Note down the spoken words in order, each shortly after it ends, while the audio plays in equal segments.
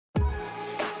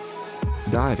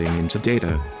Diving into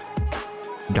data.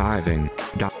 Diving.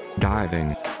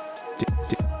 Diving.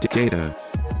 Data.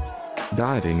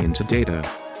 Diving into data.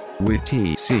 With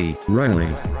T.C.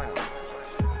 Riley.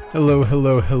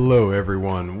 Hello,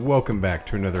 everyone. Welcome back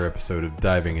to another episode of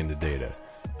Diving into Data.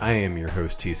 I am your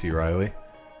host, T.C. Riley.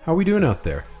 How are we doing out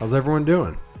there? How's everyone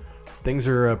doing? Things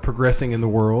are progressing in the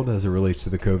world as it relates to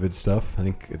the COVID stuff. I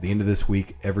think at the end of this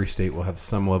week, every state will have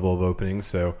some level of opening,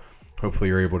 so hopefully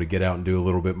you're able to get out and do a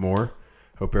little bit more.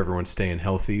 Hope everyone's staying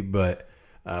healthy, but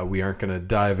we aren't going to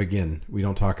dive again. We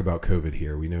don't talk about COVID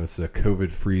here. We know it's a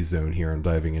COVID-free zone here on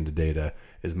Diving into Data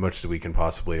as much as we can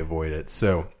possibly avoid it.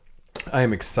 So I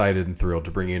am excited and thrilled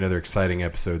to bring you another exciting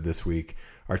episode this week.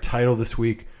 Our title this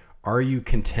week, Are You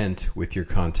Content with Your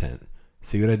Content?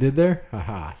 See what I did there?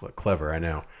 Haha, look clever, I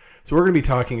know. So we're going to be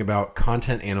talking about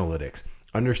content analytics,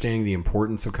 understanding the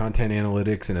importance of content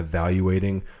analytics and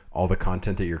evaluating all the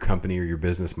content that your company or your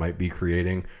business might be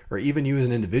creating, or even you as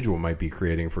an individual might be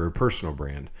creating for a personal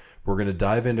brand. We're going to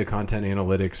dive into content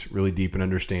analytics really deep and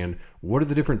understand what are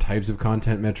the different types of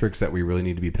content metrics that we really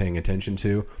need to be paying attention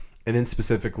to. And then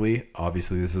specifically,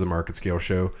 obviously this is a market scale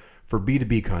show, for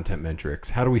B2B content metrics.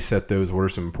 How do we set those? What are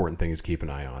some important things to keep an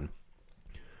eye on?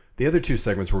 The other two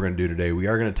segments we're going to do today, we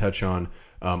are going to touch on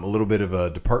a little bit of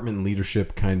a department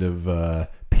leadership kind of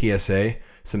PSA,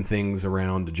 some things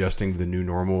around adjusting to the new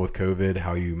normal with COVID,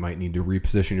 how you might need to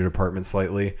reposition your department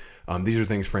slightly. These are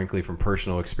things, frankly, from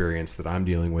personal experience that I'm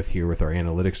dealing with here with our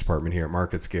analytics department here at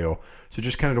Market Scale. So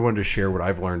just kind of wanted to share what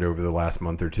I've learned over the last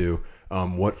month or two,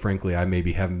 what, frankly, I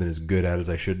maybe haven't been as good at as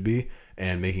I should be,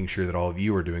 and making sure that all of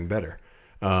you are doing better.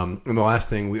 And the last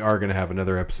thing, we are going to have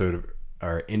another episode of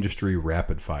our industry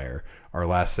rapid fire, our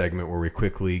last segment where we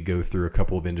quickly go through a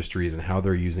couple of industries and how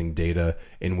they're using data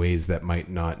in ways that might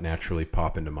not naturally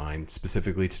pop into mind.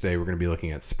 Specifically today, we're going to be looking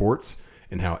at sports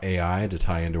and how AI, to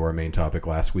tie into our main topic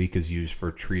last week, is used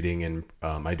for treating and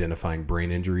identifying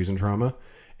brain injuries and trauma,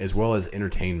 as well as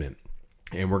entertainment.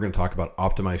 And we're going to talk about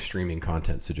optimized streaming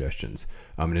content suggestions.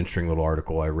 An interesting little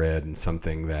article I read, and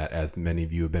something that, as many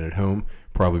of you have been at home,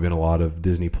 probably been a lot of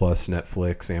Disney Plus,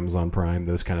 Netflix, Amazon Prime,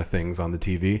 those kind of things on the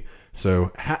TV.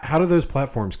 So how do those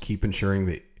platforms keep ensuring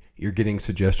that you're getting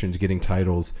suggestions, getting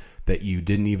titles that you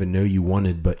didn't even know you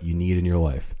wanted, but you need in your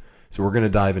life? So we're going to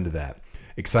dive into that.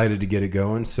 Excited to get it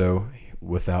going. So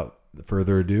without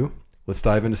further ado, let's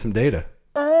dive into some data.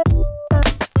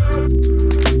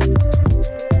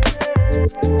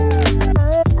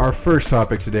 Our first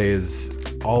topic today is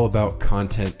all about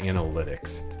content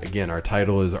analytics. Again, our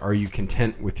title is Are You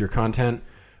Content with Your Content?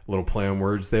 A little play on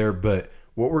words there, but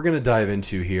what we're going to dive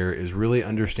into here is really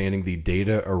understanding the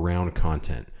data around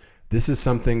content. This is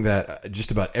something that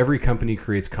just about every company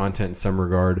creates content in some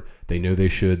regard. They know they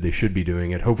should be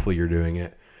doing it. Hopefully you're doing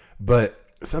it. But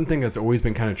something that's always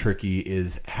been kind of tricky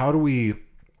is, how do we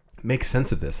make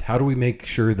sense of this? How do we make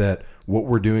sure that what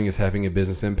we're doing is having a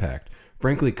business impact?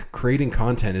 Frankly, creating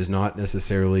content is not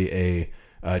necessarily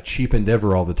a cheap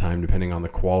endeavor all the time, depending on the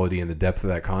quality and the depth of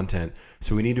that content.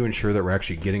 So we need to ensure that we're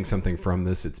actually getting something from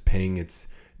this. It's paying its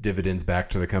dividends back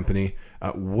to the company.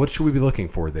 What should we be looking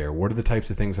for there? What are the types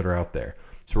of things that are out there?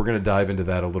 So we're going to dive into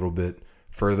that a little bit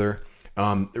further.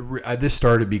 This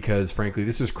started because, frankly,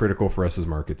 this is critical for us as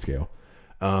Market Scale.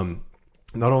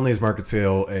 Not only is Market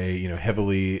Scale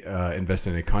heavily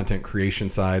invested in a content creation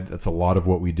side, that's a lot of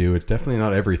what we do. It's definitely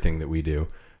not everything that we do.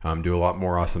 Do a lot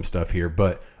more awesome stuff here,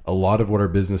 but a lot of what our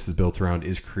business is built around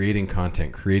is creating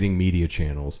content, creating media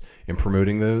channels, and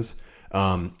promoting those.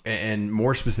 And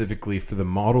more specifically for the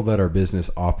model that our business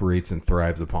operates and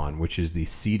thrives upon, which is the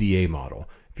CDA model.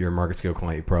 If you're a Market Scale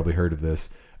client, you've probably heard of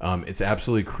this. It's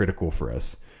absolutely critical for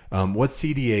us. What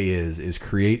CDA is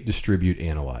create, distribute,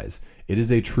 analyze. It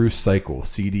is a true cycle,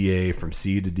 CDA, from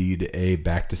C to D to A,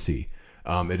 back to C.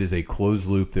 It is a closed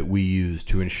loop that we use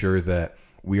to ensure that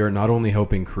we are not only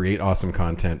helping create awesome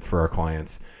content for our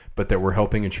clients, but that we're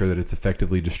helping ensure that it's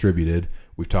effectively distributed.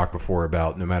 We've talked before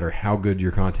about no matter how good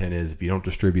your content is, if you don't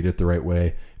distribute it the right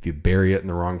way, if you bury it in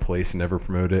the wrong place and never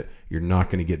promote it, you're not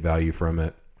going to get value from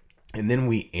it. And then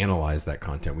we analyze that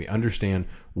content. We understand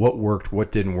what worked,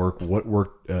 what didn't work, what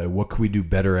worked, what could we do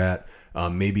better at,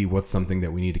 maybe what's something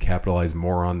that we need to capitalize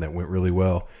more on that went really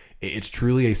well. It's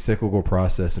truly a cyclical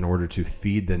process in order to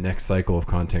feed the next cycle of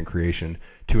content creation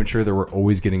to ensure that we're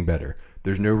always getting better.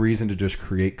 There's no reason to just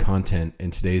create content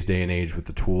in today's day and age with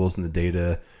the tools and the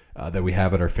data that we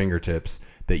have at our fingertips,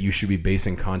 that you should be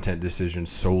basing content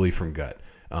decisions solely from gut.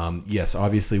 Yes,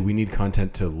 obviously we need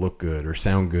content to look good or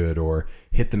sound good or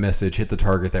hit the message, hit the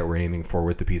target that we're aiming for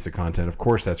with the piece of content. Of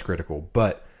course, that's critical,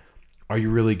 but are you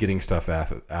really getting stuff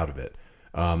out of it?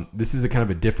 This is a kind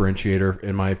of a differentiator,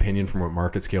 in my opinion, from what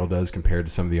MarketScale does compared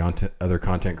to some of the other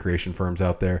content creation firms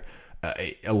out there.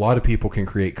 A lot of people can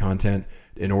create content.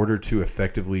 In order to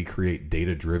effectively create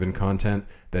data-driven content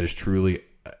that is truly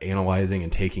analyzing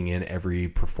and taking in every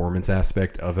performance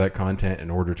aspect of that content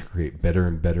in order to create better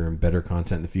and better and better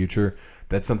content in the future,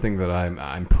 that's something that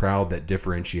I'm proud that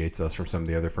differentiates us from some of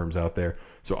the other firms out there.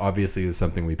 So obviously it's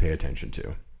something we pay attention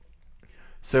to.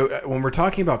 So when we're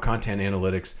talking about content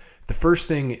analytics, the first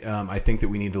thing I think that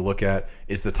we need to look at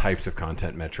is the types of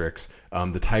content metrics,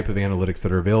 the type of analytics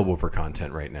that are available for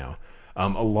content right now.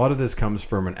 A lot of this comes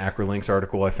from an Acrolinks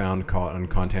article I found on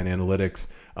content analytics.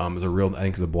 It was I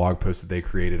think it was a blog post that they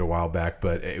created a while back,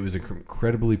 but it was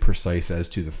incredibly precise as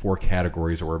to the 4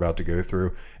 categories that we're about to go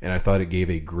through. And I thought it gave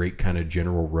a great kind of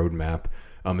general roadmap,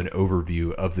 an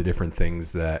overview of the different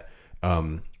things that,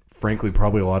 frankly,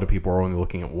 probably a lot of people are only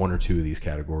looking at 1 or 2 of these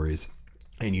categories.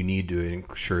 And you need to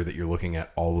ensure that you're looking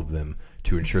at all of them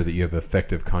to ensure that you have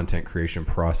effective content creation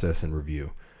process and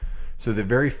review. So the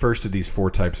very first of these 4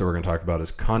 types that we're going to talk about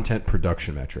is content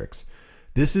production metrics.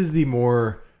 This is the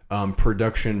more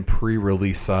production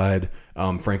pre-release side.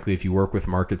 Frankly, if you work with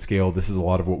MarketScale, this is a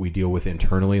lot of what we deal with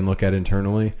internally and look at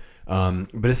internally. But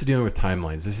this is dealing with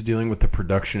timelines. This is dealing with the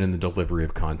production and the delivery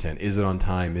of content. Is it on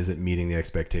time? Is it meeting the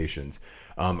expectations?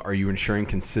 Are you ensuring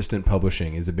consistent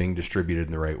publishing? Is it being distributed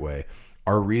in the right way?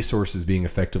 Are resources being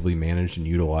effectively managed and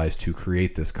utilized to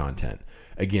create this content?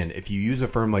 Again, if you use a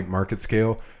firm like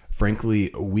MarketScale,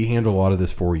 frankly, we handle a lot of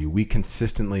this for you. We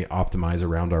consistently optimize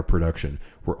around our production.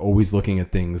 We're always looking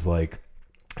at things like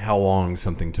how long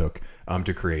something took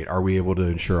to create. Are we able to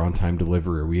ensure on-time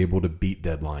delivery? Are we able to beat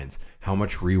deadlines? How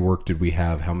much rework did we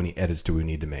have? How many edits do we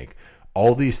need to make?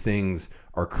 All these things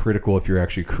are critical if you're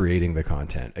actually creating the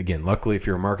content. Again, luckily, if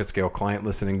you're a MarketScale client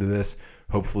listening to this,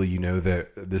 hopefully you know that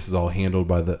this is all handled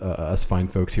by us fine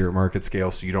folks here at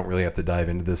MarketScale, so you don't really have to dive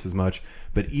into this as much.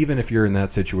 But even if you're in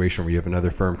that situation where you have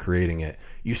another firm creating it,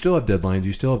 you still have deadlines,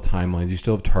 you still have timelines, you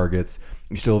still have targets,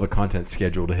 you still have a content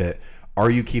schedule to hit. Are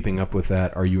you keeping up with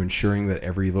that? Are you ensuring that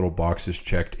every little box is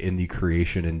checked in the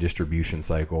creation and distribution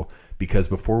cycle? Because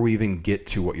before we even get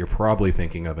to what you're probably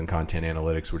thinking of in content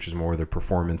analytics, which is more the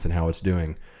performance and how it's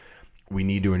doing, we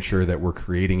need to ensure that we're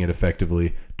creating it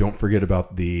effectively. Don't forget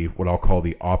about what I'll call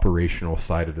the operational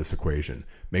side of this equation.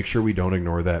 Make sure we don't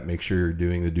ignore that. Make sure you're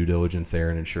doing the due diligence there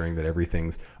and ensuring that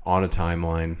everything's on a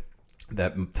timeline,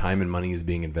 that time and money is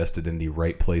being invested in the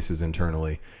right places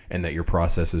internally, and that your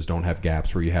processes don't have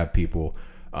gaps where you have people,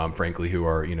 frankly, who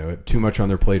are, too much on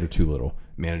their plate or too little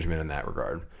management in that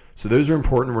regard. So those are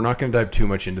important. We're not going to dive too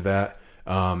much into that.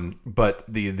 But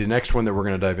the next one that we're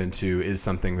going to dive into is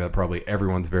something that probably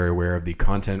everyone's very aware of, the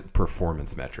content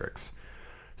performance metrics.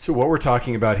 So what we're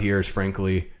talking about here is,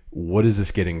 frankly, what is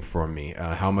this getting from me?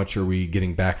 How much are we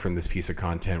getting back from this piece of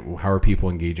content? How are people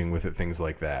engaging with it? Things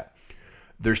like that.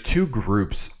 There's 2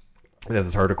 groups that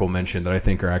this article mentioned that I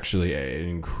think are actually an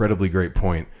incredibly great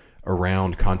point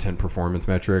around content performance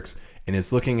metrics, and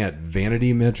it's looking at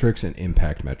vanity metrics and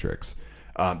impact metrics.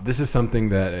 This is something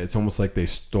that it's almost like they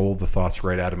stole the thoughts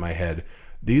right out of my head.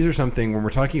 These are something, when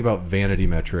we're talking about vanity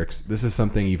metrics, this is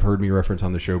something you've heard me reference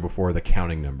on the show before, the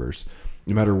counting numbers.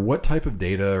 No matter what type of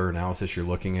data or analysis you're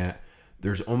looking at,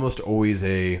 there's almost always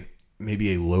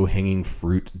maybe a low-hanging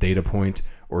fruit data point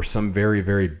or some very,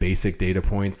 very basic data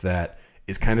point that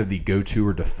is kind of the go-to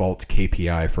or default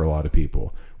KPI for a lot of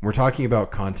people. When we're talking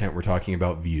about content, we're talking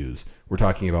about views, we're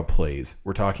talking about plays,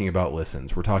 we're talking about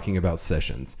listens, we're talking about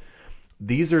sessions.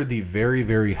 These are the very,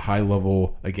 very high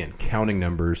level, again, counting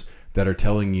numbers that are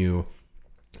telling you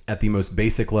at the most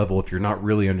basic level, if you're not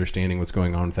really understanding what's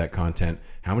going on with that content,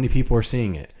 how many people are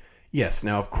seeing it. Yes,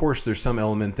 now, of course, there's some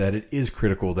element that it is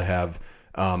critical to have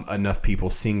enough people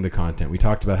seeing the content. We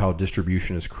talked about how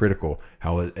distribution is critical,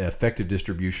 how effective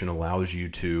distribution allows you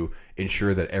to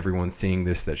ensure that everyone's seeing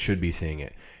this that should be seeing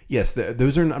it. Yes,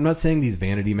 those are. I'm not saying these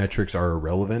vanity metrics are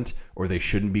irrelevant or they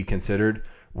shouldn't be considered.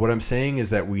 What I'm saying is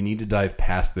that we need to dive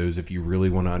past those if you really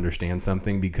want to understand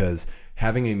something, because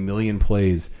having 1 million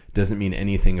plays doesn't mean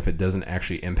anything if it doesn't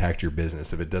actually impact your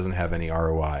business, if it doesn't have any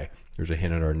ROI. There's a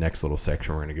hint at our next little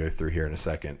section we're going to go through here in a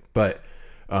second. But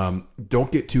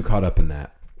don't get too caught up in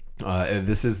that.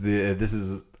 This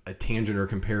is a tangent or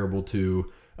comparable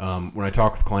to when I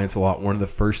talk with clients a lot. One of the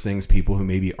first things people who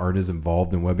maybe aren't as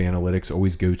involved in web analytics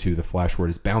always go to, the flash word,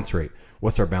 is bounce rate.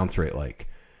 What's our bounce rate like?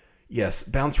 Yes,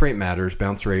 bounce rate matters.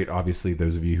 Bounce rate, obviously,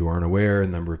 those of you who aren't aware, a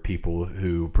number of people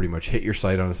who pretty much hit your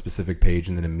site on a specific page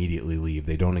and then immediately leave.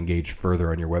 They don't engage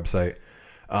further on your website.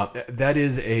 It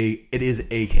is a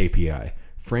KPI.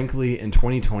 Frankly, in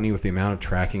 2020, with the amount of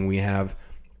tracking we have,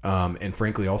 And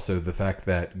frankly, also the fact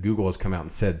that Google has come out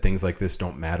and said things like this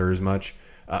don't matter as much.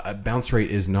 A bounce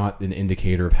rate is not an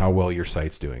indicator of how well your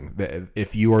site's doing.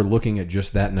 If you are looking at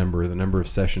just that number, the number of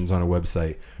sessions on a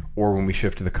website, or when we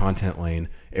shift to the content lane,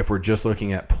 if we're just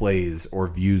looking at plays or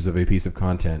views of a piece of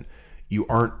content, you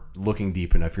aren't looking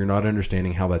deep enough. You're not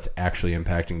understanding how that's actually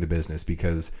impacting the business,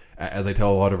 because as I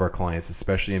tell a lot of our clients,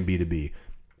 especially in B2B,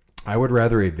 I would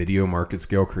rather a video market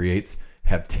scale creates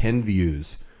have 10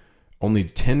 views, only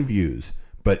 10 views,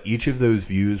 but each of those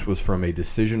views was from a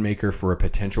decision maker for a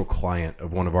potential client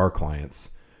of one of our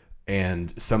clients,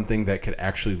 and something that could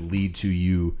actually lead to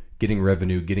you getting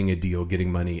revenue, getting a deal,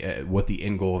 getting money, what the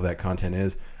end goal of that content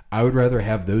is. I would rather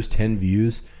have those 10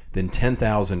 views than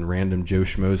 10,000 random Joe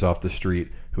Schmoes off the street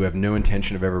who have no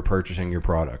intention of ever purchasing your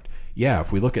product. Yeah,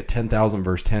 if we look at 10,000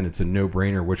 versus 10, it's a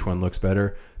no-brainer which one looks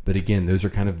better. But again, those are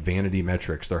kind of vanity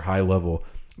metrics. They're high level.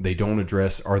 They don't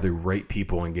address, are the right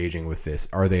people engaging with this?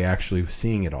 Are they actually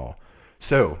seeing it all?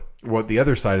 So what the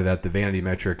other side of that, the vanity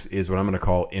metrics, is what I'm going to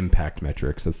call impact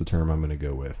metrics. That's the term I'm going to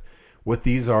go with. What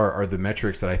these are the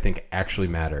metrics that I think actually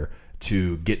matter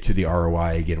to get to the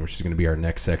ROI, again, which is going to be our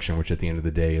next section, which at the end of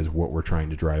the day is what we're trying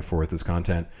to drive for with this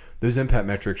content. Those impact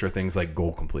metrics are things like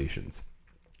goal completions,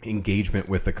 engagement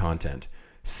with the content,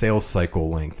 sales cycle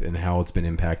length, and how it's been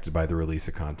impacted by the release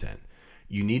of content.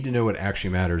 You need to know what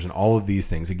actually matters, and all of these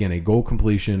things. Again, a goal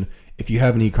completion, if you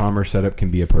have an e-commerce setup, can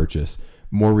be a purchase.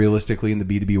 More realistically, in the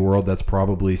B2B world, that's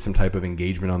probably some type of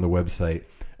engagement on the website,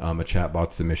 a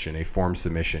chatbot submission, a form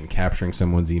submission, capturing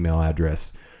someone's email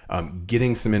address,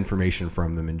 getting some information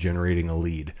from them and generating a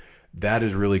lead. That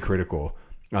is really critical.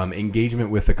 Engagement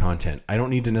with the content. I don't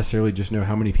need to necessarily just know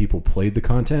how many people played the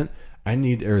content.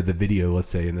 Or the video, let's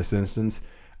say in this instance,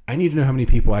 I need to know how many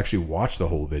people actually watched the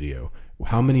whole video.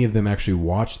 How many of them actually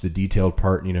watched the detailed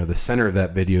part, the center of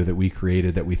that video that we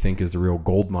created that we think is the real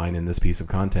gold mine in this piece of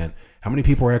content. How many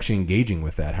people are actually engaging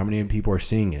with that? How many people are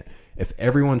seeing it? If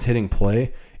everyone's hitting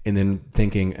play and then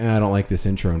thinking, I don't like this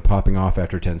intro, and popping off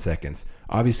after 10 seconds,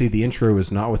 obviously the intro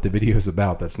is not what the video is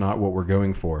about. That's not what we're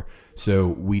going for. So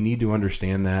we need to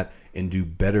understand that and do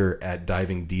better at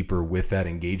diving deeper with that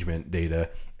engagement data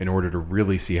in order to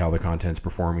really see how the content's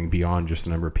performing beyond just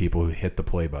the number of people who hit the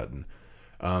play button.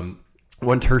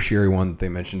 One tertiary one that they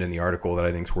mentioned in the article that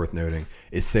I think is worth noting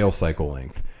is sales cycle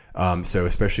length. So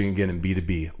especially again in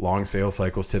B2B, long sales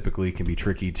cycles typically can be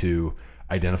tricky to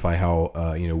identify how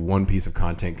one piece of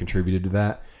content contributed to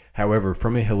that. However,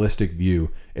 from a holistic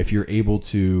view, if you're able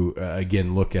to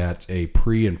again look at a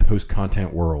pre and post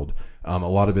content world, a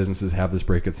lot of businesses have this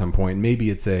break at some point.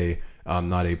 Maybe it's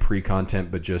not a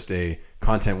pre-content, but just a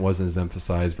content wasn't as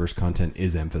emphasized versus content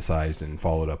is emphasized and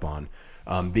followed up on.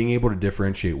 Being able to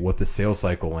differentiate what the sales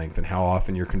cycle length and how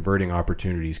often you're converting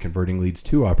opportunities, converting leads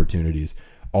to opportunities,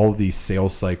 all of these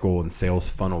sales cycle and sales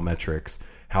funnel metrics,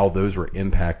 how those were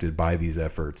impacted by these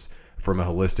efforts from a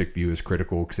holistic view is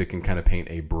critical, because it can kind of paint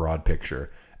a broad picture.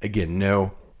 Again,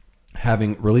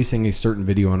 releasing a certain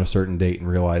video on a certain date and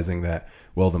realizing that,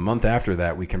 well, the month after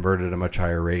that we converted at a much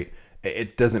higher rate,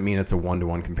 it doesn't mean it's a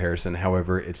one-to-one comparison.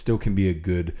 However, it still can be a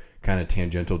good kind of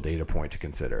tangential data point to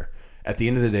consider. At the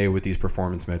end of the day, with these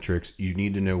performance metrics, you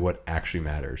need to know what actually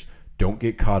matters. Don't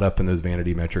get caught up in those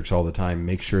vanity metrics all the time.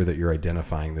 Make sure that you're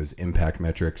identifying those impact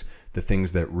metrics, the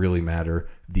things that really matter,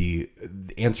 the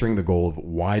answering the goal of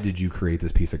why did you create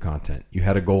this piece of content? You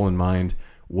had a goal in mind.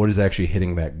 What is actually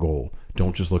hitting that goal?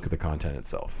 Don't just look at the content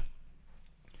itself.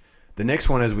 The next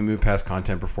one, as we move past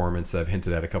content performance, I've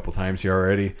hinted at a couple times here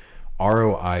already,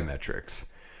 ROI metrics.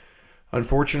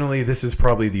 Unfortunately, this is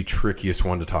probably the trickiest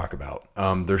one to talk about.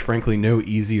 There's frankly no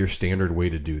easy or standard way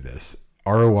to do this.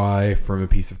 ROI from a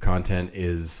piece of content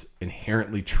is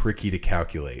inherently tricky to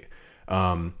calculate.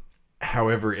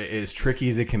 However, as tricky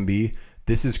as it can be,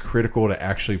 this is critical to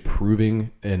actually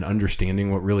proving and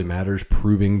understanding what really matters,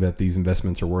 proving that these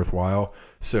investments are worthwhile.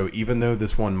 So even though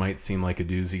this one might seem like a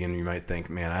doozy and you might think,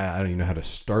 man, I don't even know how to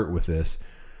start with this,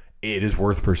 it is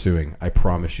worth pursuing. I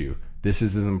promise you. This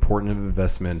is as important of an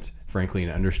investment, frankly, in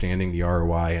understanding the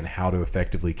ROI and how to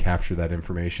effectively capture that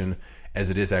information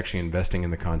as it is actually investing in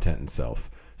the content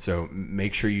itself. So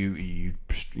make sure you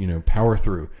power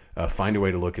through, find a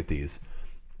way to look at these.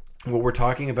 What we're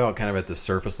talking about kind of at the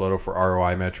surface level for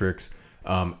ROI metrics,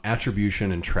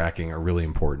 attribution and tracking are really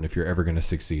important if you're ever going to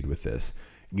succeed with this.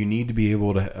 You need to be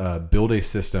able to build a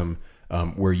system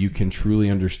where you can truly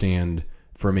understand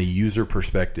from a user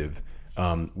perspective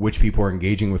which people are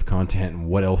engaging with content and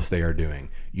what else they are doing.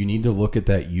 You need to look at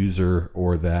that user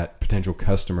or that potential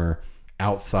customer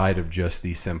outside of just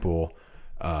the simple,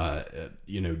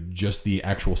 just the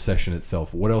actual session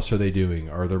itself. What else are they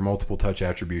doing? Are there multiple touch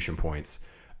attribution points?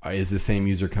 Is the same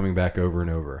user coming back over and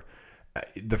over?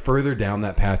 The further down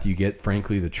that path you get,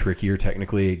 frankly, the trickier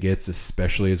technically it gets,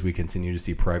 especially as we continue to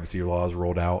see privacy laws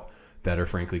rolled out that are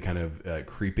frankly kind of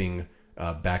creeping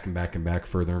back and back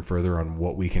further and further on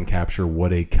what we can capture,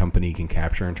 what a company can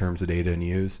capture in terms of data and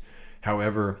use.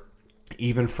 However,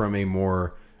 even from a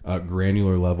more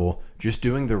granular level, just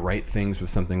doing the right things with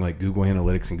something like Google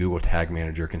Analytics and Google Tag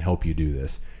Manager can help you do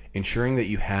this. Ensuring that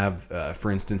you have,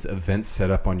 for instance, events set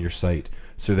up on your site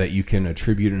so that you can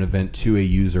attribute an event to a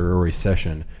user or a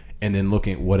session and then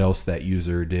looking at what else that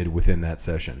user did within that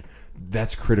session.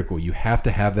 That's critical. You have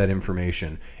to have that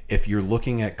information. If you're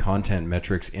looking at content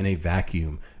metrics in a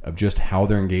vacuum of just how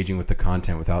they're engaging with the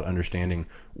content without understanding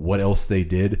what else they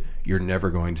did, you're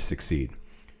never going to succeed.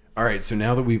 All right, so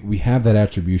now that we have that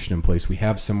attribution in place, we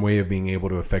have some way of being able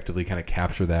to effectively kind of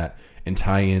capture that and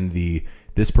tie in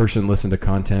this person listened to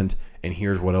content and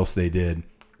here's what else they did.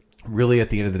 Really, at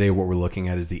the end of the day, what we're looking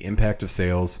at is the impact of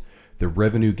sales, the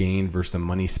revenue gained versus the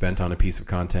money spent on a piece of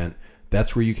content.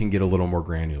 That's where you can get a little more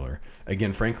granular.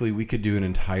 Again, frankly, we could do an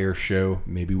entire show,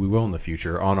 maybe we will in the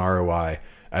future, on ROI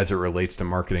as it relates to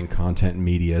marketing, content, and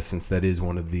media, since that is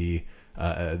one of the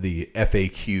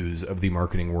FAQs of the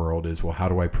marketing world is, well, how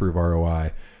do I prove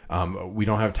ROI? We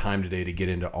don't have time today to get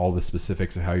into all the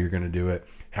specifics of how you're going to do it.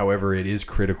 However, it is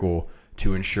critical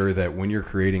to ensure that when you're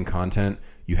creating content,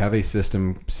 you have a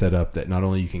system set up that not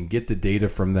only you can get the data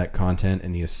from that content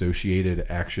and the associated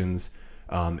actions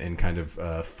and kind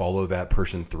of follow that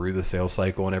person through the sales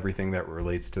cycle and everything that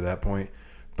relates to that point,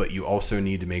 but you also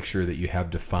need to make sure that you have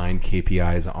defined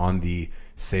KPIs on the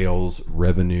sales,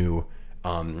 revenue,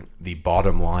 the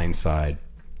bottom line side,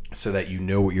 so that you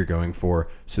know what you're going for,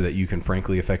 so that you can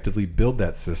frankly effectively build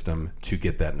that system to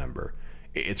get that number.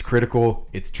 It's critical,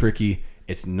 it's tricky,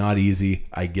 it's not easy,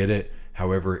 I get it.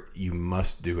 However, you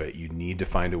must do it. You need to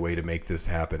find a way to make this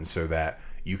happen so that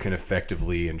you can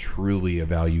effectively and truly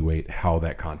evaluate how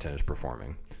that content is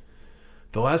performing.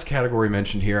 The last category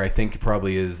mentioned here, I think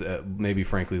probably is maybe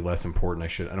frankly less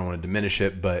important. I don't want to diminish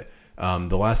it, but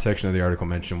the last section of the article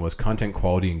mentioned was content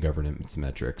quality and governance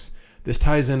metrics. This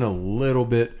ties in a little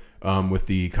bit with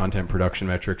the content production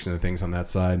metrics and the things on that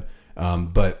side.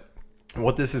 But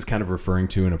what this is kind of referring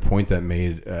to, and a point that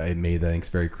it made that I think is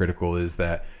very critical, is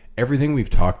that everything we've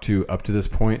talked to up to this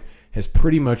point has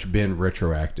pretty much been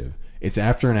retroactive. It's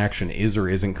after an action is or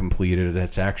isn't completed.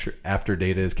 It's after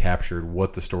data is captured,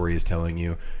 what the story is telling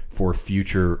you for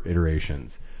future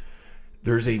iterations.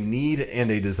 There's a need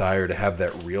and a desire to have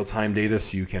that real-time data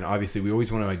so you can, obviously, we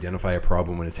always want to identify a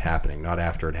problem when it's happening, not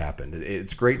after it happened.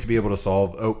 It's great to be able to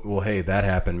solve, oh, well, hey, that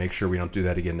happened. Make sure we don't do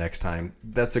that again next time.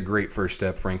 That's a great first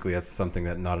step. Frankly, that's something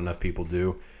that not enough people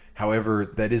do. However,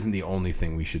 that isn't the only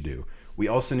thing we should do. We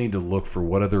also need to look for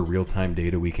what other real-time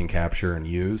data we can capture and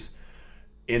use.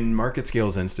 In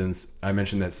MarketScale's instance, I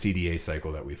mentioned that CDA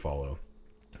cycle that we follow.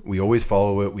 We always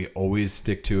follow it. We always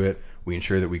stick to it. We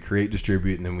ensure that we create,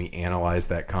 distribute, and then we analyze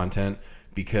that content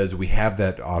because we have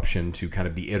that option to kind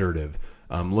of be iterative.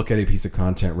 Look at a piece of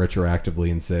content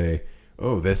retroactively and say,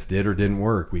 oh, this did or didn't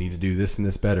work. We need to do this and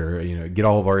this better. Get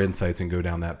all of our insights and go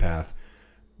down that path.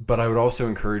 But I would also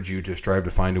encourage you to strive to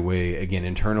find a way, again,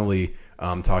 internally,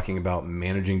 talking about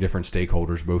managing different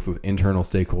stakeholders, both with internal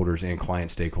stakeholders and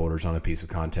client stakeholders on a piece of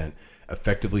content,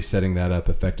 effectively setting that up,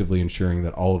 effectively ensuring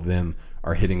that all of them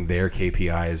are hitting their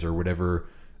KPIs or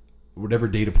whatever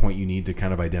data point you need to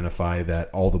kind of identify that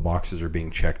all the boxes are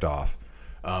being checked off.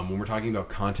 When we're talking about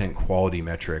content quality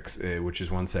metrics, which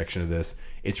is one section of this,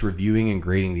 it's reviewing and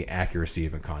grading the accuracy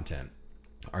of a content.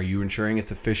 Are you ensuring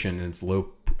it's efficient and it's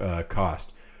low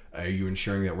cost? Are you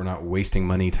ensuring that we're not wasting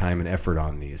money, time, and effort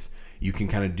on these? You can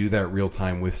kind of do that real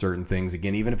time with certain things.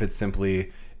 Again, even if it's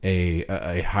simply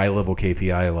a high-level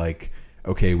KPI like,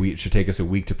 okay, it should take us a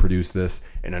week to produce this,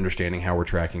 and understanding how we're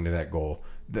tracking to that goal.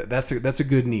 That's a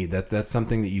good need. That's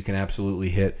something that you can absolutely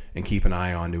hit and keep an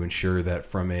eye on to ensure that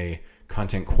from a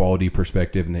content quality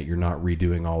perspective and that you're not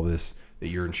redoing all this, that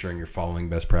you're ensuring you're following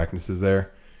best practices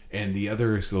there. And the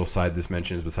other little side this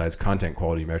mentions besides content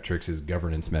quality metrics is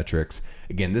governance metrics.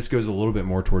 Again, this goes a little bit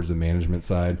more towards the management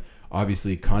side.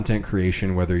 Obviously, content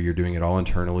creation, whether you're doing it all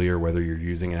internally or whether you're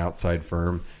using an outside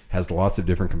firm, has lots of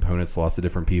different components, lots of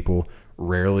different people.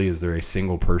 Rarely is there a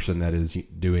single person that is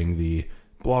doing the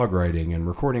blog writing and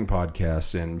recording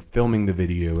podcasts and filming the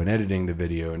video and editing the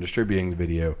video and distributing the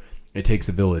video. It takes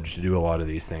a village to do a lot of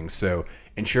these things. So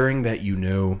ensuring that you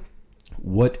know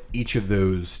what each of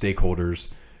those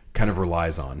stakeholders kind of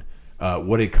relies on.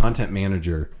 What a content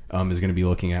manager is going to be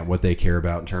looking at, what they care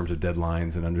about in terms of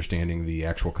deadlines and understanding the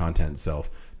actual content itself.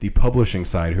 The publishing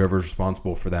side, whoever's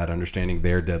responsible for that, understanding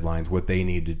their deadlines, what they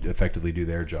need to effectively do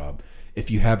their job. If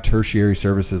you have tertiary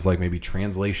services like maybe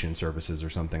translation services or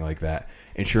something like that,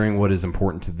 ensuring what is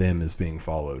important to them is being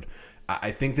followed.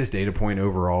 I think this data point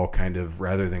overall, kind of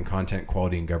rather than content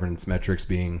quality and governance metrics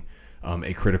being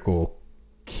a critical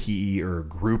key or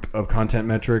group of content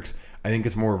metrics, I think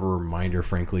it's more of a reminder,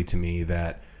 frankly, to me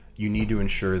that you need to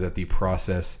ensure that the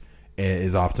process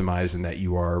is optimized and that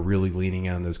you are really leaning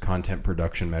in on those content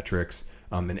production metrics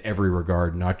in every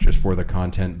regard, not just for the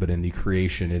content, but in the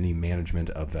creation and the management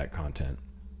of that content.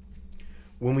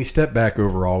 When we step back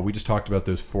overall, we just talked about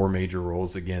those four major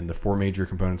roles. Again, the four major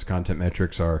components of content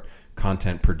metrics are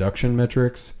content production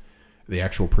metrics, the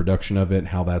actual production of it,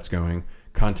 how that's going.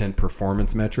 Content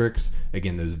performance metrics,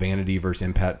 again, those vanity versus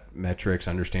impact metrics,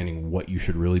 understanding what you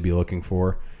should really be looking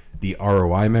for. The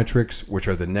ROI metrics, which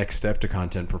are the next step to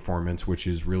content performance, which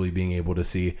is really being able to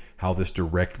see how this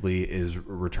directly is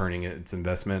returning its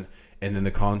investment. And then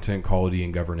the content quality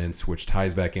and governance, which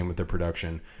ties back in with the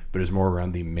production, but is more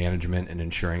around the management and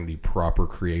ensuring the proper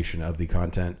creation of the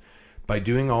content. By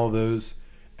doing all those,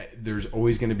 there's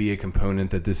always going to be a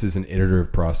component that this is an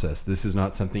iterative process. This is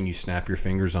not something you snap your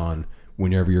fingers on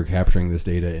whenever you're capturing this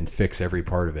data and fix every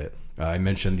part of it. I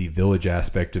mentioned the village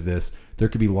aspect of this. There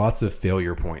could be lots of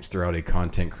failure points throughout a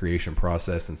content creation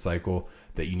process and cycle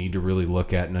that you need to really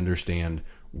look at and understand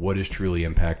what is truly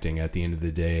impacting, at the end of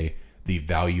the day, the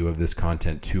value of this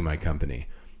content to my company.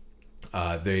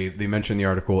 They mentioned in the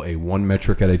article a one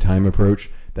metric at a time approach.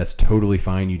 That's totally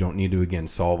fine. You don't need to, again,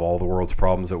 solve all the world's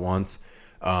problems at once.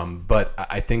 But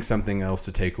I think something else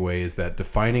to take away is that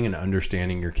defining and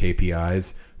understanding your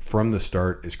KPIs from the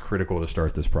start is critical to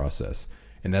start this process.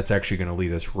 And that's actually going to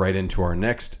lead us right into our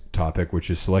next topic, which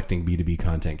is selecting B2B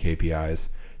content KPIs.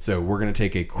 So we're going to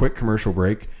take a quick commercial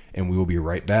break, and we will be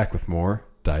right back with more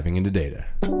Diving into Data.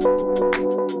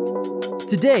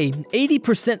 Today,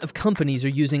 80% of companies are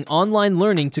using online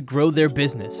learning to grow their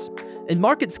business. And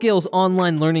MarketScale's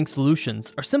online learning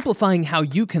solutions are simplifying how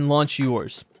you can launch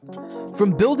yours.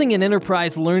 From building an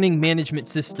enterprise learning management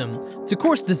system, to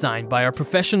course design by our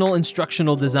professional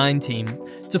instructional design team,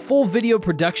 to full video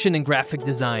production and graphic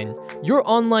design, your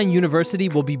online university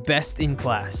will be best in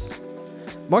class.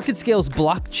 MarketScale's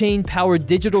blockchain-powered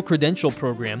digital credential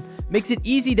program makes it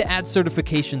easy to add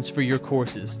certifications for your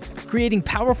courses, creating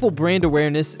powerful brand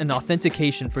awareness and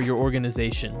authentication for your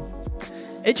organization.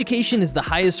 Education is the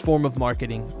highest form of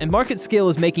marketing, and MarketScale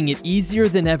is making it easier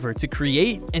than ever to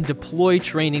create and deploy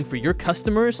training for your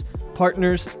customers,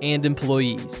 partners, and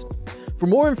employees. For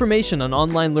more information on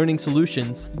online learning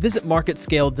solutions, visit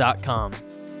marketscale.com.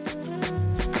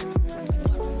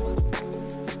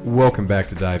 Welcome back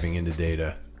to Diving into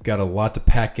Data. Got a lot to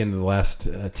pack into the last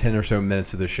 10 or so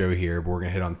minutes of the show here, but we're going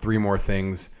to hit on three more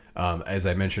things. As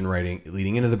I mentioned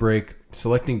leading into the break,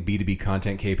 selecting B2B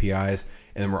content KPIs,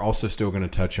 and then we're also still going to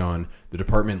touch on the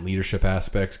department leadership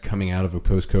aspects coming out of a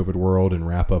post-COVID world and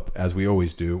wrap up, as we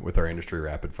always do, with our industry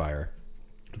rapid fire.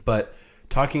 But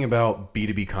talking about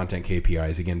B2B content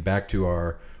KPIs, again, back to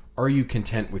our Are You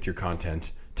Content with Your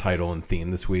Content title and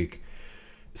theme this week.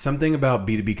 Something about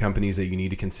B2B companies that you need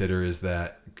to consider is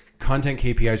that content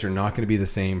KPIs are not going to be the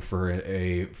same for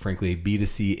frankly, a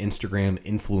B2C Instagram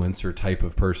influencer type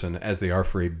of person as they are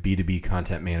for a B2B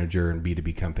content manager and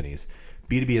B2B companies.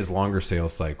 B2B has longer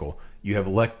sales cycle. You have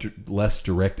less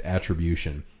direct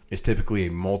attribution. It's typically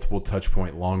a multiple touch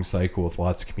point long cycle with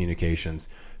lots of communications.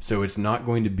 So it's not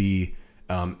going to be,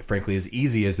 frankly, as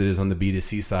easy as it is on the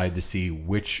B2C side to see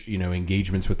which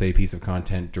engagements with a piece of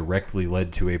content directly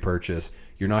led to a purchase.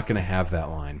 You're not going to have that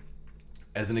line.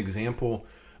 As an example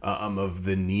of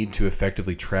the need to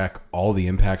effectively track all the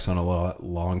impacts on a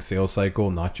long sales cycle,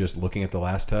 not just looking at the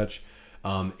last touch.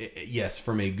 Yes,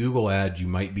 from a Google ad, you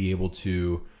might be able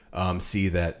to see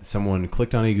that someone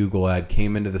clicked on a Google ad,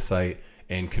 came into the site,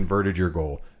 and converted your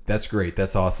goal. That's great.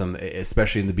 That's awesome,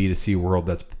 especially in the B2C world.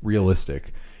 That's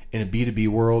realistic. In a B2B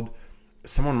world,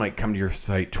 someone might come to your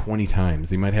site 20 times.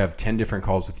 They might have 10 different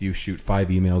calls with you, shoot 5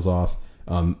 emails off,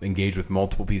 engage with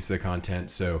multiple pieces of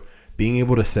content. So being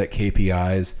able to set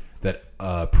KPIs that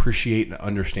appreciate and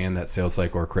understand that sales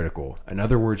cycle are critical. In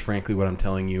other words, frankly, what I'm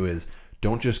telling you is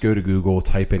don't just go to Google,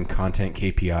 type in content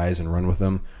KPIs and run with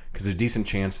them, because there's decent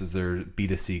chances there's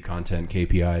B2C content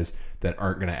KPIs that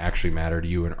aren't going to actually matter to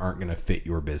you and aren't going to fit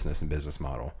your business and business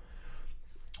model.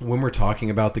 When we're talking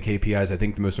about the KPIs, I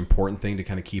think the most important thing to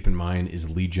kind of keep in mind is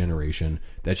lead generation.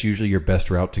 That's usually your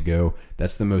best route to go.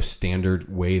 That's the most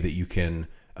standard way that you can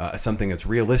something that's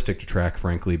realistic to track,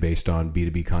 frankly, based on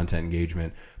B2B content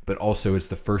engagement, but also it's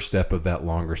the first step of that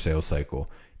longer sales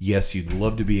cycle. Yes, you'd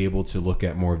love to be able to look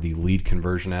at more of the lead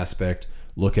conversion aspect,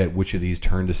 look at which of these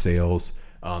turn to sales,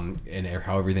 and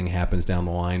how everything happens down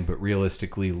the line. But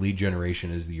realistically, lead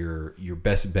generation is your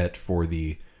best bet for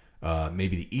the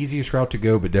maybe the easiest route to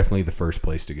go, but definitely the first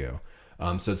place to go.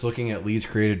 So it's looking at leads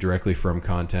created directly from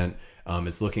content.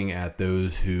 It's looking at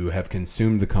those who have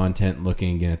consumed the content,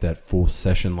 looking again at that full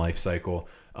session life cycle,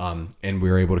 and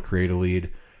we're able to create a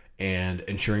lead, and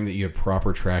ensuring that you have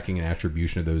proper tracking and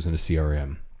attribution of those in a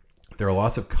CRM. There are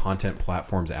lots of content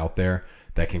platforms out there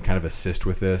that can kind of assist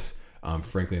with this.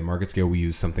 Frankly, in MarketScale, we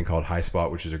use something called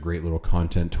HighSpot, which is a great little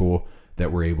content tool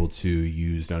that we're able to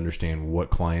use to understand what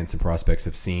clients and prospects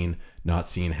have seen, not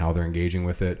seen, how they're engaging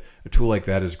with it. A tool like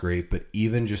that is great, but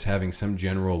even just having some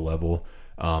general level,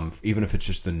 even if it's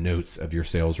just the notes of your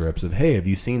sales reps of, hey, have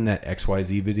you seen that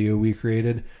XYZ video we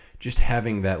created? Just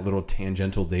having that little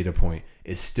tangential data point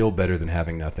is still better than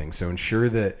having nothing. So ensure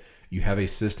that you have a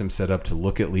system set up to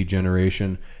look at lead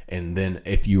generation, and then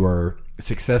if you are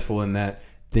successful in that,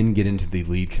 then get into the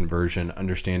lead conversion,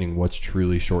 understanding what's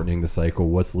truly shortening the cycle,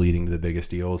 what's leading to the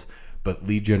biggest deals. But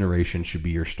lead generation should be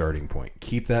your starting point.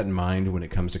 Keep that in mind when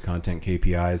it comes to content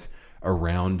KPIs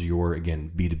around your,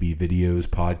 again, B2B videos,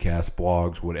 podcasts,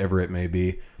 blogs, whatever it may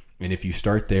be. And if you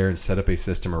start there and set up a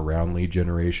system around lead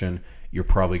generation, you're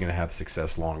probably going to have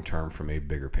success long-term from a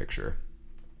bigger picture.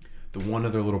 The one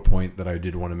other little point that I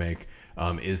did want to make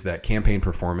is that campaign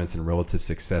performance and relative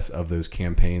success of those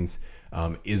campaigns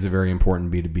is a very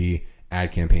important B2B,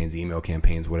 ad campaigns, email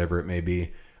campaigns, whatever it may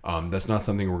be. That's not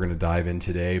something we're going to dive in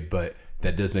today, but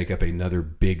that does make up another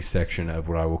big section of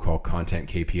what I will call content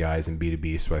KPIs in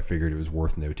B2B, so I figured it was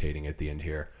worth notating at the end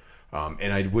here.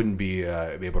 And I wouldn't be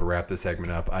able to wrap this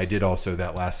segment up. I did also,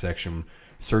 that last section,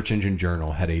 Search Engine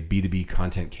Journal had a B2B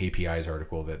content KPIs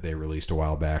article that they released a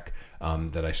while back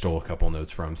that I stole a couple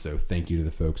notes from. So thank you to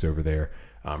the folks over there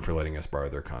for letting us borrow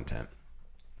their content.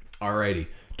 Alrighty,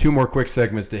 2 more quick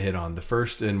segments to hit on. The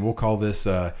first, and we'll call this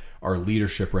our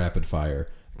leadership rapid fire.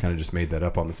 Kind of just made that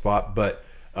up on the spot, but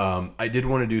I did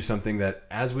want to do something that,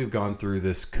 as we've gone through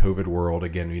this COVID world,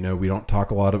 again, we don't talk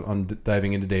a lot on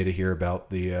diving into data here about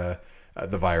the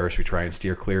virus. We try and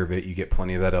steer clear of it. You get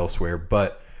plenty of that elsewhere,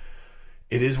 but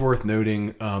it is worth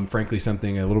noting, frankly,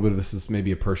 something, a little bit of this is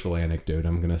maybe a personal anecdote.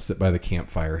 I'm going to sit by the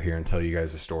campfire here and tell you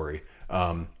guys a story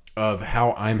of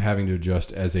how I'm having to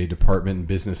adjust as a department and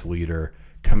business leader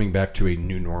coming back to a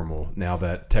new normal now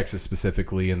that Texas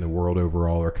specifically and the world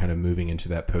overall are kind of moving into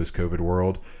that post-COVID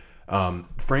world.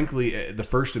 Frankly, the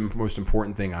first and most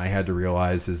important thing I had to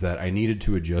realize is that I needed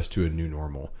to adjust to a new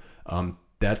normal.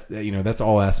 That's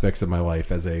all aspects of my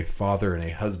life as a father and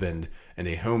a husband and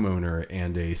a homeowner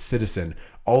and a citizen.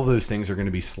 All those things are going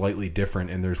to be slightly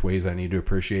different, and there's ways I need to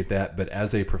appreciate that. But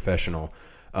as a professional,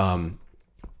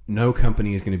 no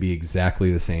company is going to be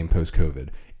exactly the same post-COVID.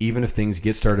 Even if things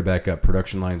get started back up,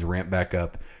 production lines ramp back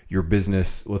up, your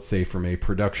business, let's say from a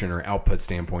production or output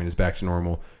standpoint, is back to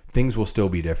normal, things will still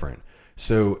be different.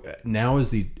 So now is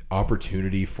the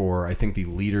opportunity for, I think, the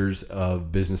leaders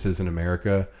of businesses in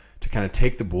America to kind of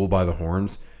take the bull by the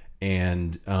horns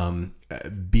and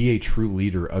be a true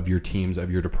leader of your teams, of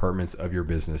your departments, of your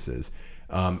businesses.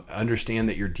 Understand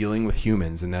that you're dealing with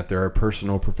humans and that there are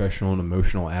personal, professional, and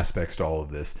emotional aspects to all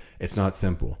of this. It's not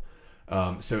simple.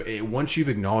 Once you've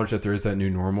acknowledged that there is that new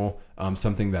normal,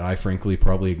 something that I frankly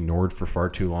probably ignored for far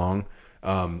too long,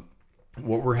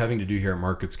 what we're having to do here at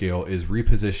MarketScale is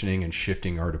repositioning and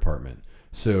shifting our department.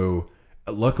 So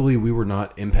luckily, we were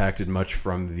not impacted much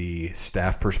from the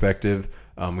staff perspective.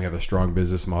 We have a strong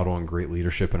business model and great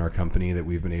leadership in our company that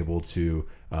we've been able to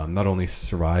not only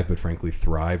survive, but frankly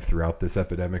thrive throughout this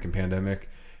epidemic and pandemic.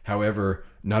 However,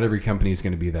 not every company is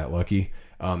going to be that lucky.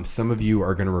 Some of you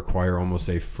are going to require almost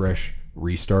a fresh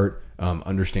restart,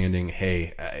 understanding,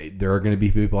 hey, there are going to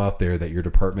be people out there that your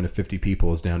department of 50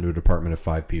 people is down to a department of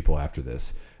 5 people after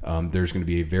this. There's going to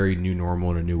be a very new normal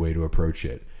and a new way to approach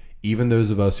it. Even those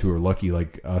of us who are lucky,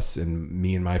 like us and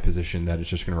me in my position, that it's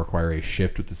just going to require a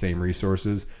shift with the same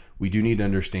resources, we do need to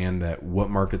understand that what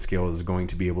MarketScale is going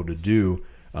to be able to do,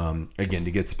 again,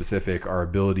 to get specific, our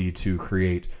ability to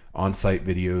create on-site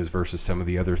videos versus some of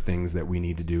the other things that we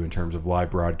need to do in terms of live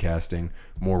broadcasting,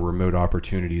 more remote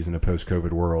opportunities in a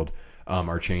post-COVID world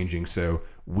are changing. So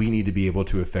we need to be able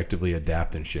to effectively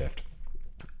adapt and shift.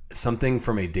 Something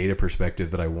from a data perspective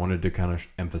that I wanted to kind of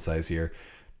emphasize here: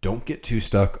 don't get too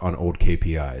stuck on old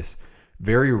KPIs.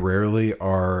 Very rarely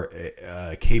are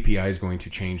KPIs going to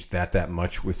change that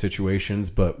much with situations,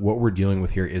 but what we're dealing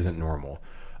with here isn't normal.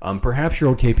 Perhaps your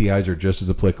old KPIs are just as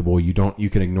applicable. You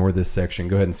can ignore this section.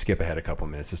 Go ahead and skip ahead a couple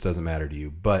minutes. This doesn't matter to you.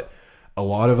 But a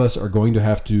lot of us are going to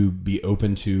have to be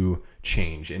open to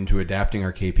change and to adapting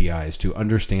our KPIs, to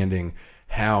understanding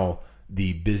how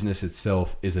the business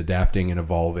itself is adapting and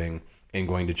evolving, and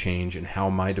going to change, and how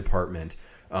my department,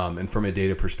 and from a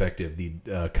data perspective,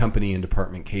 the company and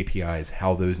department KPIs,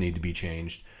 how those need to be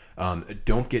changed.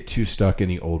 Don't get too stuck in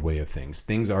the old way of things.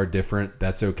 Things are different.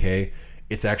 That's okay.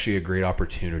 It's actually a great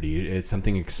opportunity. It's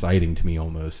something exciting to me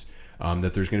almost,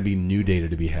 that there's going to be new data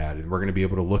to be had, and we're going to be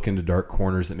able to look into dark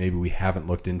corners that maybe we haven't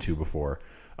looked into before.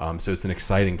 So it's an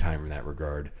exciting time in that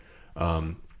regard.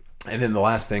 And then the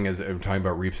last thing is, I'm talking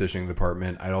about repositioning the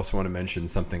department. I also want to mention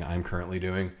something I'm currently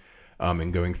doing,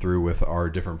 and going through with our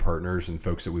different partners and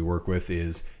folks that we work with,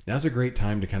 is now's a great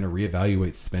time to kind of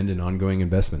reevaluate spend and ongoing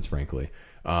investments, frankly.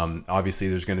 Obviously,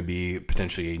 there's going to be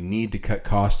potentially a need to cut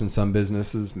costs in some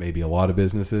businesses, maybe a lot of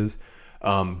businesses,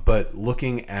 but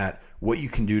looking at what you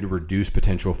can do to reduce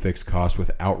potential fixed costs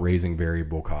without raising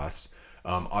variable costs.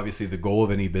 Obviously, the goal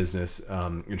of any business,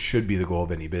 it should be the goal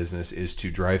of any business, is to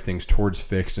drive things towards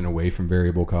fixed and away from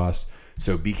variable costs.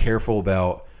 So be careful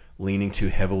about leaning too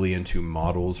heavily into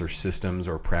models or systems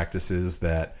or practices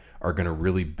that are going to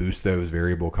really boost those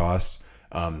variable costs.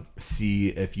 See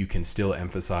if you can still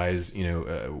emphasize,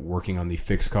 working on the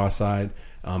fixed cost side.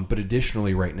 But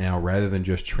additionally, right now, rather than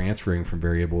just transferring from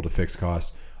variable to fixed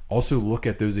costs, also look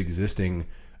at those existing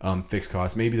fixed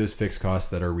costs, maybe those fixed costs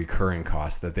that are recurring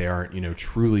costs, that they aren't,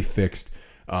 truly fixed.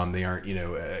 They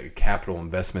aren't, capital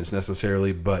investments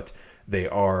necessarily, but they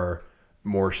are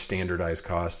more standardized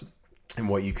costs, and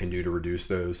what you can do to reduce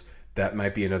those. That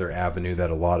might be another avenue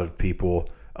that a lot of people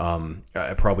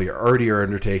probably already are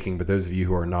undertaking, but those of you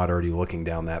who are not already looking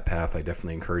down that path, I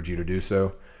definitely encourage you to do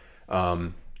so.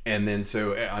 And then,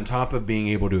 so on top of being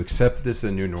able to accept this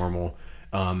as a new normal,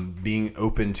 being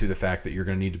open to the fact that you're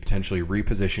going to need to potentially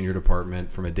reposition your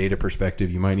department from a data perspective,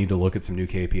 you might need to look at some new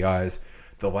KPIs.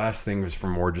 The last thing is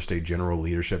from more just a general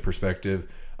leadership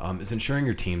perspective, is ensuring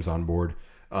your team's on board.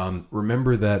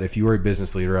 Remember that if you are a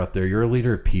business leader out there, you're a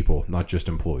leader of people, not just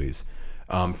employees.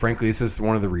 Frankly, this is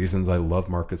one of the reasons I love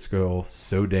MarketScale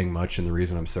so dang much, and the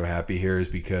reason I'm so happy here is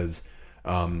because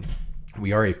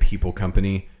we are a people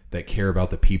company that care about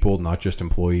the people, not just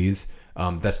employees.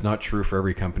 That's not true for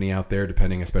every company out there,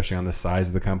 depending especially on the size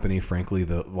of the company. Frankly,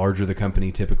 the larger the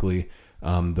company, typically,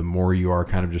 the more you are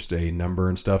kind of just a number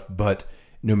and stuff. But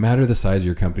no matter the size of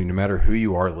your company, no matter who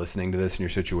you are listening to this in your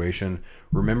situation,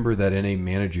 remember that in a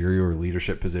managerial or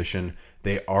leadership position,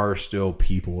 they are still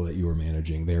people that you are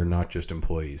managing. They are not just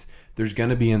employees. There's going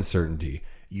to be uncertainty.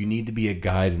 You need to be a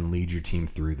guide and lead your team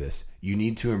through this. You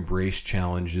need to embrace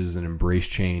challenges and embrace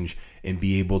change and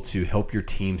be able to help your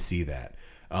team see that.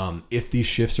 If these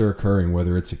shifts are occurring,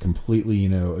 whether it's a completely,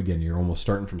 again, you're almost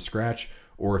starting from scratch,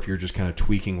 or if you're just kind of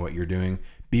tweaking what you're doing,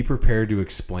 be prepared to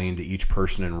explain to each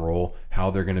person and role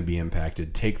how they're going to be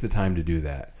impacted. Take the time to do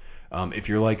that. If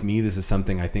you're like me, this is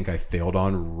something I think I failed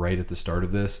on right at the start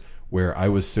of this, where I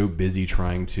was so busy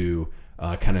trying to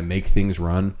kind of make things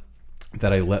run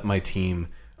that I let my team,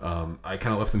 I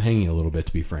kind of left them hanging a little bit,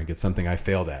 to be frank. It's something I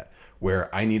failed at,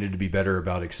 where I needed to be better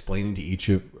about explaining to each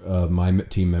of my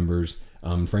team members,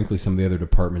 frankly, some of the other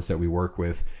departments that we work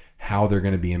with, how they're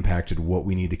going to be impacted, what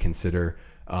we need to consider,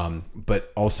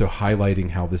 but also highlighting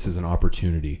how this is an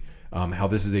opportunity, how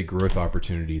this is a growth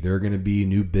opportunity. There are going to be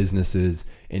new businesses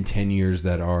in 10 years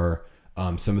that are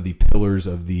some of the pillars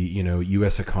of the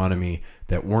U.S. economy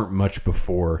that weren't much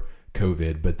before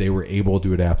COVID, but they were able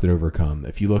to adapt and overcome.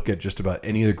 If you look at just about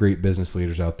any of the great business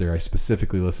leaders out there, I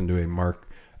specifically listened to a Mark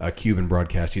Cuban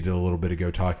broadcast he did a little bit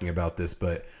ago talking about this,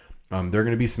 but there are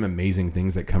going to be some amazing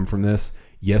things that come from this.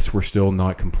 Yes, we're still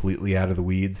not completely out of the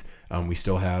weeds. We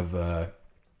still have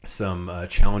some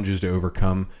challenges to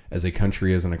overcome as a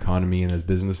country, as an economy, and as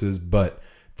businesses, but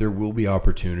there will be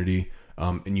opportunity,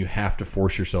 and you have to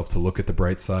force yourself to look at the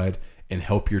bright side and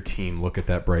help your team look at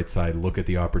that bright side, look at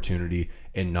the opportunity,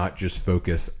 and not just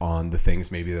focus on the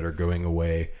things maybe that are going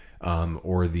away,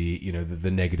 or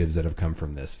the negatives that have come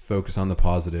from this. Focus on the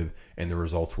positive, and the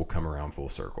results will come around full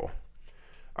circle.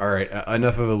 All right,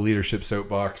 enough of a leadership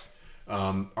soapbox.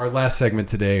 Our last segment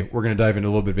today, we're going to dive into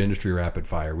a little bit of industry rapid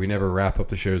fire. We never wrap up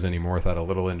the shows anymore without a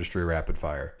little industry rapid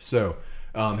fire. So,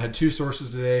 had two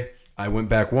sources today. I went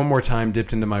back one more time,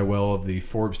 dipped into my well of the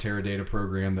Forbes Teradata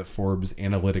program, that Forbes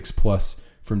Analytics Plus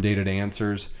from Data to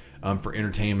Answers for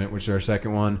entertainment, which is our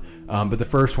second one. But the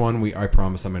first one, I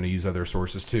promise I'm going to use other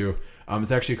sources too.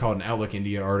 It's actually called an Outlook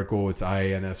India article. It's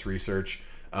IANS research.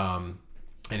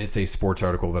 And it's a sports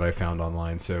article that I found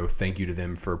online. So thank you to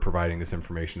them for providing this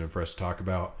information and for us to talk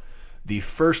about. The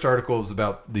first article is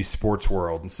about the sports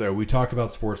world. And so we talk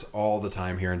about sports all the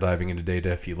time here and Diving Into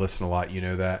Data. If you listen a lot, you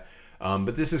know that.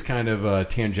 But this is kind of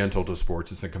tangential to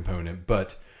sports. It's a component.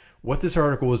 But what this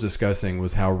article was discussing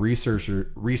was how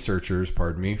researchers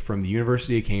from the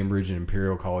University of Cambridge and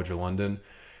Imperial College of London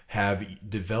have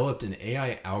developed an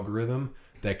AI algorithm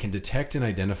that can detect and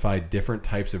identify different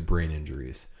types of brain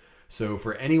injuries. So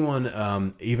for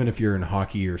anyone, even if you're in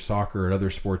hockey or soccer or other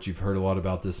sports, you've heard a lot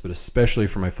about this, but especially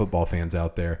for my football fans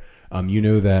out there, you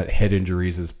know that head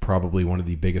injuries is probably one of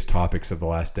the biggest topics of the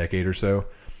last decade or so.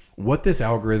 What this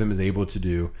algorithm is able to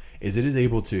do is it is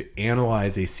able to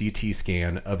analyze a CT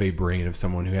scan of a brain of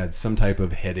someone who had some type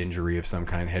of head injury of some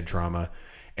kind, head trauma,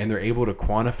 and they're able to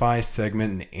quantify,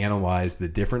 segment, and analyze the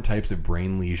different types of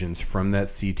brain lesions from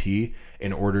that CT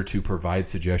in order to provide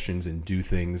suggestions and do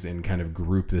things and kind of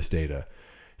group this data.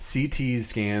 CT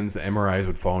scans, MRIs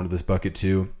would fall into this bucket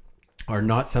too, are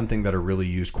not something that are really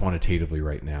used quantitatively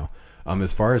right now.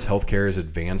 As far as healthcare is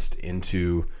advanced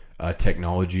into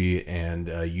technology and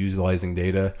utilizing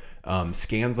data,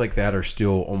 scans like that are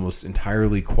still almost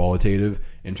entirely qualitative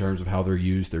in terms of how they're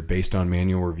used. They're based on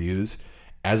manual reviews.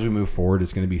 As we move forward,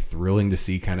 it's going to be thrilling to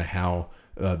see kind of how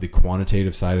the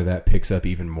quantitative side of that picks up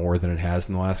even more than it has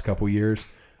in the last couple years.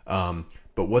 But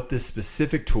what this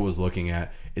specific tool is looking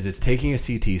at is it's taking a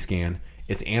CT scan,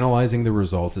 it's analyzing the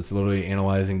results, it's literally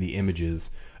analyzing the images,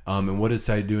 and what it's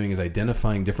doing is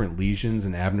identifying different lesions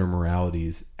and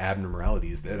abnormalities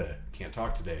that can't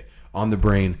talk today on the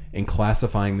brain and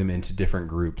classifying them into different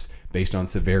groups based on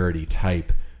severity,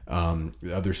 type,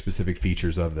 other specific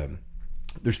features of them.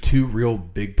 There's two real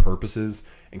big purposes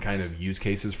and kind of use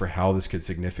cases for how this could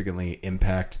significantly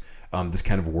impact this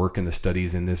kind of work and the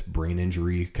studies in this brain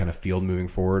injury kind of field moving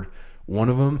forward. One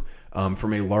of them,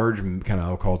 from a large kind of,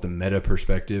 I'll call it the meta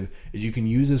perspective, is you can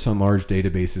use this on large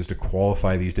databases to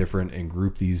qualify these different and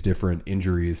group these different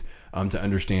injuries to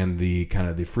understand the kind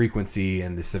of the frequency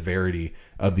and the severity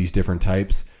of these different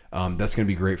types. That's going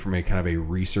to be great from a kind of a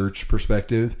research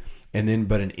perspective. And then,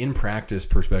 but an in-practice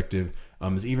perspective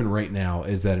is even right now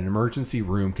is that an emergency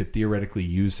room could theoretically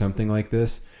use something like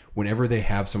this. Whenever they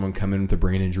have someone come in with a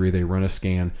brain injury, they run a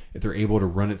scan. If they're able to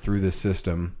run it through this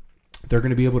system, they're going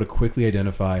to be able to quickly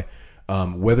identify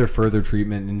whether further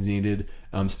treatment is needed,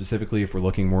 specifically if we're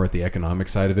looking more at the economic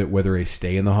side of it, whether a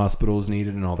stay in the hospital is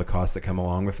needed and all the costs that come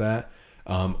along with that,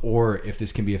 or if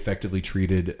this can be effectively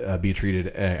treated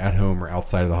at home or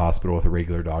outside of the hospital with a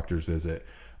regular doctor's visit.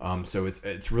 So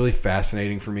it's really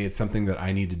fascinating for me. It's something that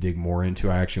I need to dig more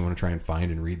into. I actually want to try and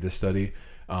find and read this study.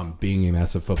 Being a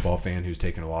massive football fan who's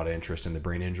taken a lot of interest in the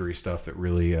brain injury stuff, that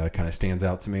really kind of stands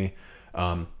out to me.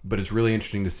 But it's really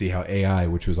interesting to see how AI,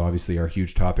 which was obviously our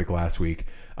huge topic last week,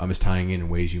 is tying in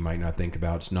ways you might not think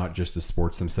about. It's not just the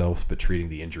sports themselves, but treating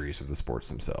the injuries of the sports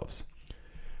themselves.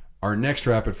 Our next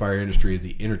rapid fire industry is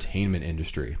the entertainment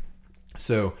industry.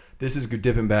 So this is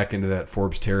dipping back into that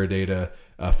Forbes Teradata,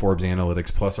 Forbes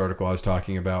Analytics Plus article I was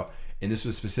talking about. And this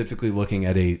was specifically looking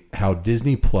at how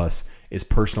Disney Plus is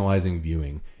personalizing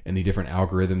viewing and the different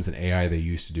algorithms and AI they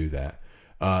use to do that.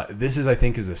 This is, I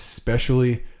think, is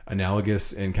especially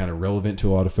analogous and kind of relevant to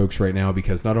a lot of folks right now,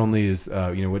 because not only is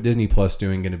what Disney Plus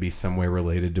doing going to be some way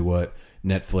related to what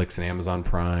Netflix and Amazon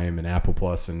Prime and Apple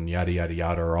Plus and yada yada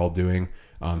yada are all doing.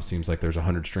 Seems like there's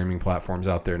 100 streaming platforms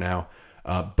out there now,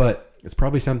 but it's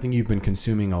probably something you've been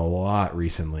consuming a lot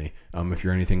recently. If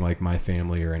you're anything like my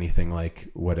family or anything like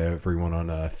what everyone on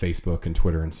Facebook and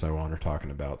Twitter and so on are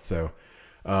talking about. So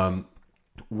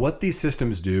what these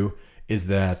systems do is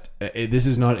that this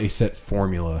is not a set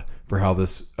formula for how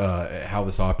this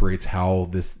operates, how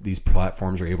these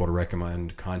platforms are able to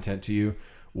recommend content to you.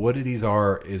 What these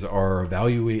are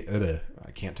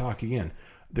I can't talk again.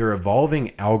 They're evolving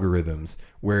algorithms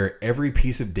where every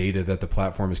piece of data that the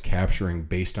platform is capturing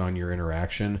based on your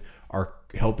interaction are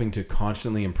helping to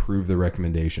constantly improve the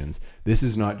recommendations. This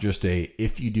is not just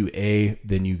if you do A,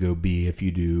 then you go B. If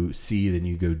you do C, then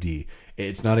you go D.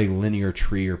 It's not a linear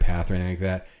tree or path or anything like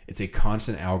that. It's a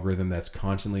constant algorithm that's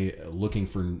constantly looking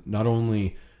for not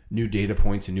only new data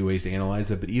points and new ways to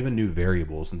analyze it, but even new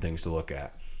variables and things to look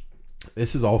at.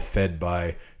 This is all fed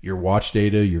by your watch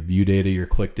data, your view data, your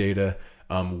click data.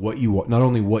 Not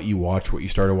only what you watch, what you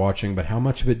started watching, but how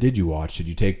much of it did you watch? Did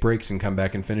you take breaks and come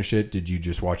back and finish it? Did you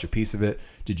just watch a piece of it?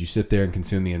 Did you sit there and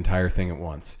consume the entire thing at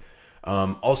once?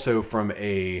 Also, from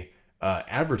a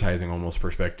advertising almost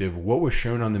perspective, what was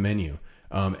shown on the menu?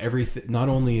 Not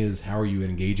only is how are you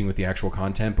engaging with the actual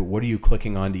content, but what are you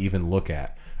clicking on to even look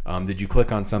at? Did you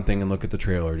click on something and look at the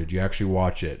trailer? Did you actually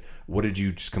watch it? What did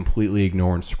you just completely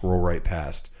ignore and scroll right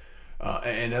past?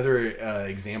 Another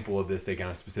example of this they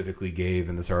kind of specifically gave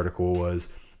in this article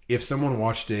was if someone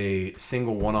watched a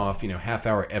single one-off,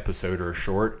 half-hour episode or a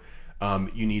short,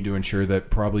 you need to ensure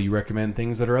that probably you recommend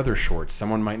things that are other shorts.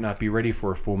 Someone might not be ready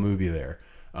for a full movie there.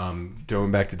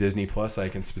 Going back to Disney Plus, I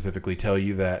can specifically tell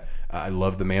you that I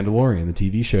love The Mandalorian,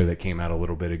 the TV show that came out a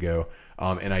little bit ago.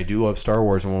 And I do love Star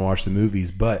Wars and want to watch the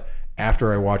movies, but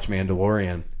after I watched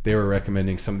Mandalorian, they were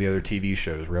recommending some of the other TV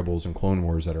shows, Rebels and Clone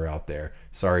Wars, that are out there.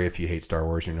 Sorry if you hate Star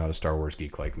Wars, you're not a Star Wars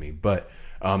geek like me, but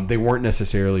they weren't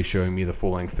necessarily showing me the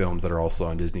full-length films that are also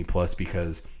on Disney Plus,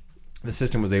 because the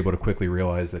system was able to quickly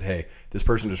realize that, hey, this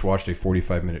person just watched a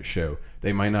 45-minute show.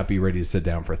 They might not be ready to sit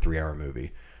down for a 3-hour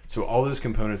movie. So all those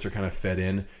components are kind of fed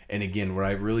in. And again, what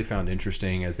I really found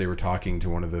interesting as they were talking to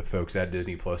one of the folks at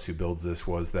Disney Plus who builds this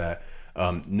was that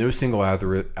no single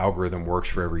algorithm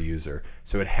works for every user.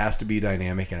 So it has to be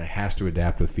dynamic and it has to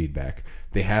adapt with feedback.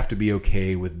 They have to be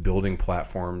okay with building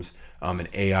platforms and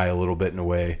AI a little bit in a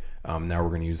way. Now we're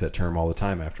going to use that term all the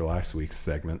time after last week's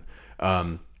segment.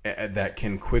 That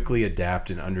can quickly adapt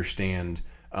and understand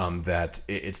that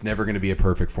it's never going to be a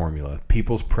perfect formula.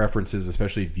 People's preferences,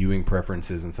 especially viewing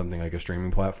preferences in something like a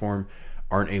streaming platform,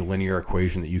 aren't a linear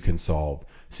equation that you can solve.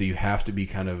 So you have to be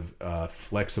kind of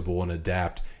flexible and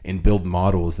adapt and build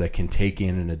models that can take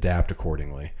in and adapt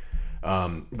accordingly.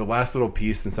 The last little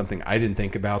piece, and something I didn't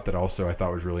think about that also I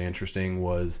thought was really interesting,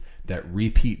 was that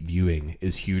repeat viewing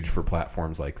is huge for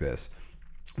platforms like this.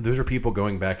 Those are people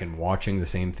going back and watching the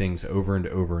same things over and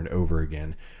over and over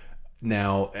again.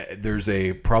 Now, there's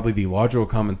probably the logical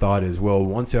common thought is, well,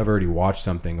 once I've already watched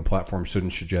something, a platform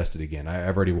shouldn't suggest it again.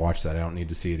 I've already watched that. I don't need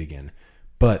to see it again.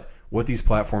 But what these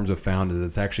platforms have found is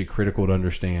it's actually critical to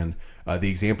understand. The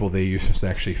example they use was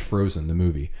actually Frozen, the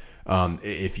movie.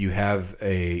 If you have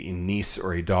a niece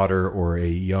or a daughter or a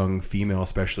young female,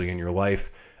 especially in your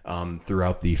life,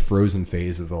 throughout the Frozen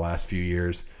phase of the last few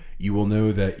years, you will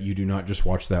know that you do not just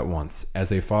watch that once.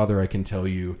 As a father, I can tell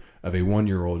you of a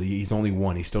 1-year-old, he's only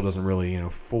 1. He still doesn't really,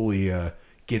 fully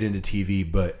get into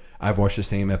TV, but I've watched the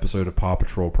same episode of Paw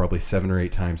Patrol probably 7 or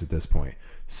 8 times at this point.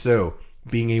 So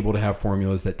being able to have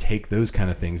formulas that take those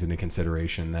kind of things into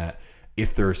consideration, that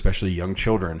if they're especially young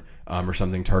children or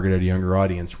something targeted at a younger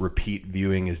audience, repeat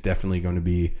viewing is definitely going to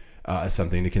be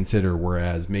something to consider.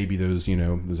 Whereas maybe those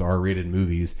R-rated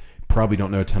movies, probably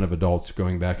don't know a ton of adults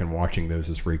going back and watching those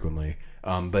as frequently,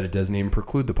 but it doesn't even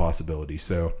preclude the possibility.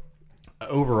 So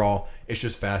overall, it's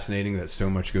just fascinating that so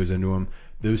much goes into them.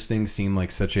 Those things seem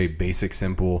like such a basic,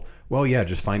 simple, well, yeah,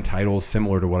 just find titles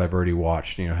similar to what I've already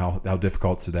watched. How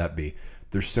difficult should that be?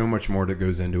 There's so much more that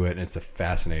goes into it, and it's a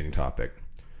fascinating topic.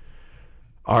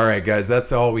 All right, guys,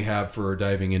 that's all we have for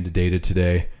diving into data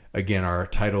today. Again, our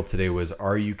title today was,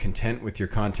 Are You Content with Your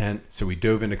Content? So we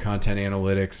dove into content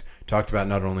analytics, talked about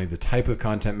not only the type of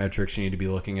content metrics you need to be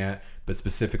looking at, but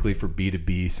specifically for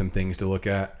B2B, some things to look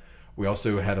at. We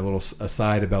also had a little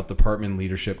aside about department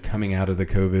leadership coming out of the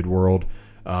COVID world,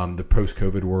 the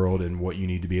post-COVID world, and what you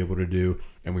need to be able to do.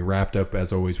 And we wrapped up,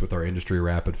 as always, with our industry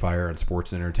rapid fire on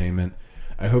sports and entertainment.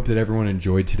 I hope that everyone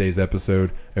enjoyed today's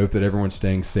episode. I hope that everyone's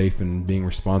staying safe and being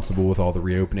responsible with all the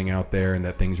reopening out there, and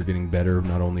that things are getting better,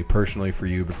 not only personally for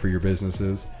you, but for your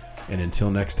businesses. And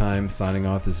until next time, signing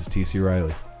off, this is TC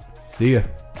Riley. See ya.